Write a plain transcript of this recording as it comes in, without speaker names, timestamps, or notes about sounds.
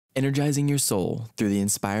energizing your soul through the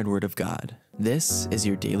inspired Word of God. This is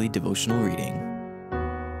your daily devotional reading.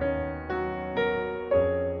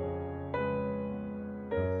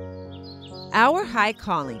 Our High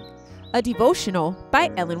Calling, a devotional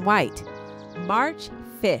by Ellen White, March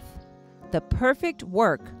 5th, the perfect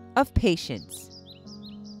work of patience.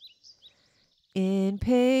 In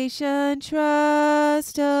patient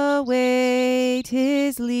trust await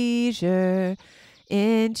His leisure,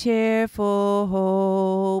 in cheerful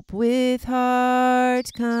hope with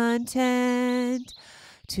heart content,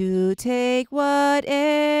 to take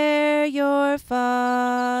whate'er your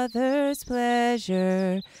Father's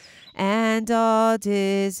pleasure, and all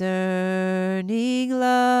discerning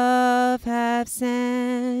love have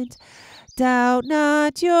sent. Doubt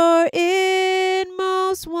not your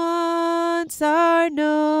inmost wants are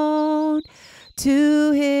known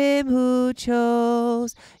to Him who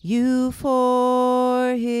chose you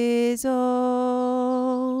for His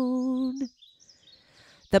own.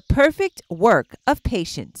 The perfect work of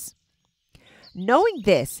patience. Knowing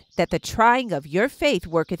this, that the trying of your faith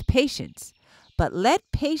worketh patience, but let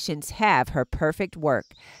patience have her perfect work,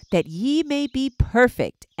 that ye may be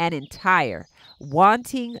perfect and entire,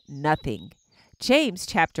 wanting nothing. James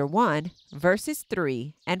chapter 1, verses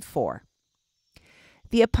 3 and 4.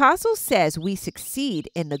 The apostle says we succeed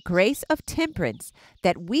in the grace of temperance,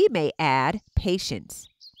 that we may add patience.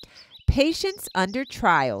 Patience under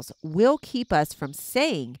trials will keep us from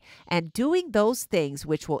saying and doing those things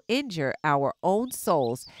which will injure our own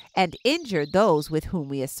souls and injure those with whom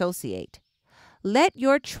we associate. Let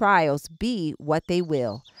your trials be what they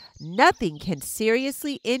will. Nothing can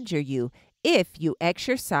seriously injure you if you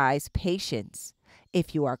exercise patience,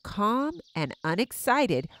 if you are calm and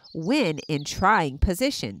unexcited when in trying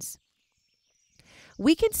positions.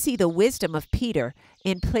 We can see the wisdom of Peter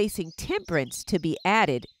in placing temperance to be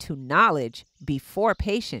added to knowledge before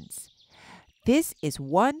patience. This is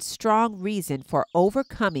one strong reason for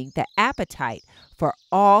overcoming the appetite for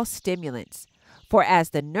all stimulants. For as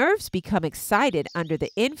the nerves become excited under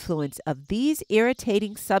the influence of these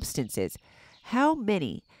irritating substances, how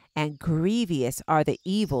many and grievous are the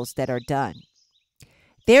evils that are done.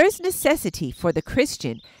 There is necessity for the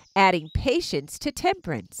Christian adding patience to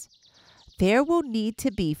temperance. There will need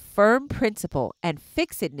to be firm principle and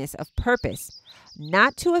fixedness of purpose,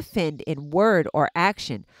 not to offend in word or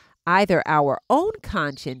action either our own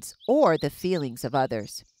conscience or the feelings of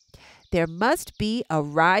others. There must be a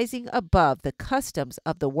rising above the customs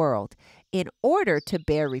of the world in order to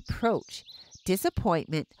bear reproach,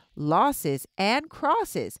 disappointment, losses, and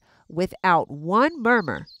crosses without one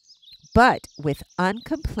murmur, but with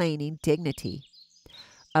uncomplaining dignity.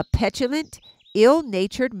 A petulant,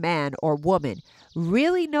 ill-natured man or woman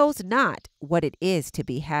really knows not what it is to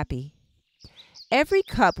be happy. Every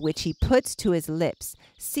cup which he puts to his lips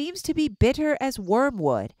seems to be bitter as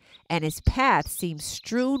wormwood, and his path seems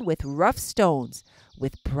strewn with rough stones,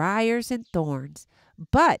 with briars and thorns.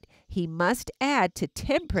 But he must add to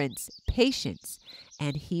temperance patience,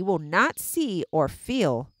 and he will not see or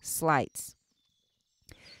feel slights.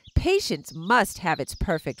 Patience must have its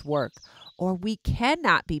perfect work, or we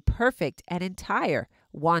cannot be perfect and entire,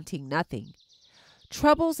 wanting nothing.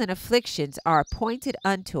 Troubles and afflictions are appointed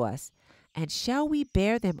unto us, and shall we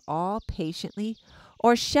bear them all patiently,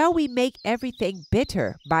 or shall we make everything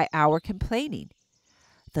bitter by our complaining?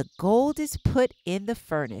 The gold is put in the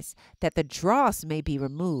furnace, that the dross may be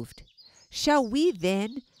removed. Shall we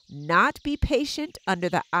then not be patient under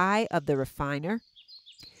the eye of the refiner?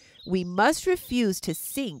 We must refuse to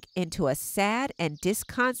sink into a sad and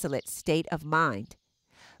disconsolate state of mind,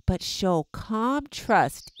 but show calm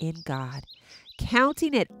trust in God,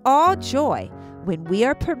 counting it all joy when we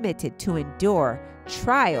are permitted to endure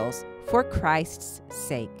trials for Christ's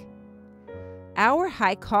sake. Our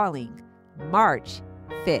High Calling, March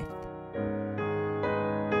 5th.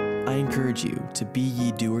 I encourage you to be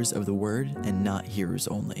ye doers of the word and not hearers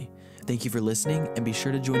only. Thank you for listening, and be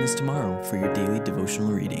sure to join us tomorrow for your daily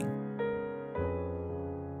devotional reading.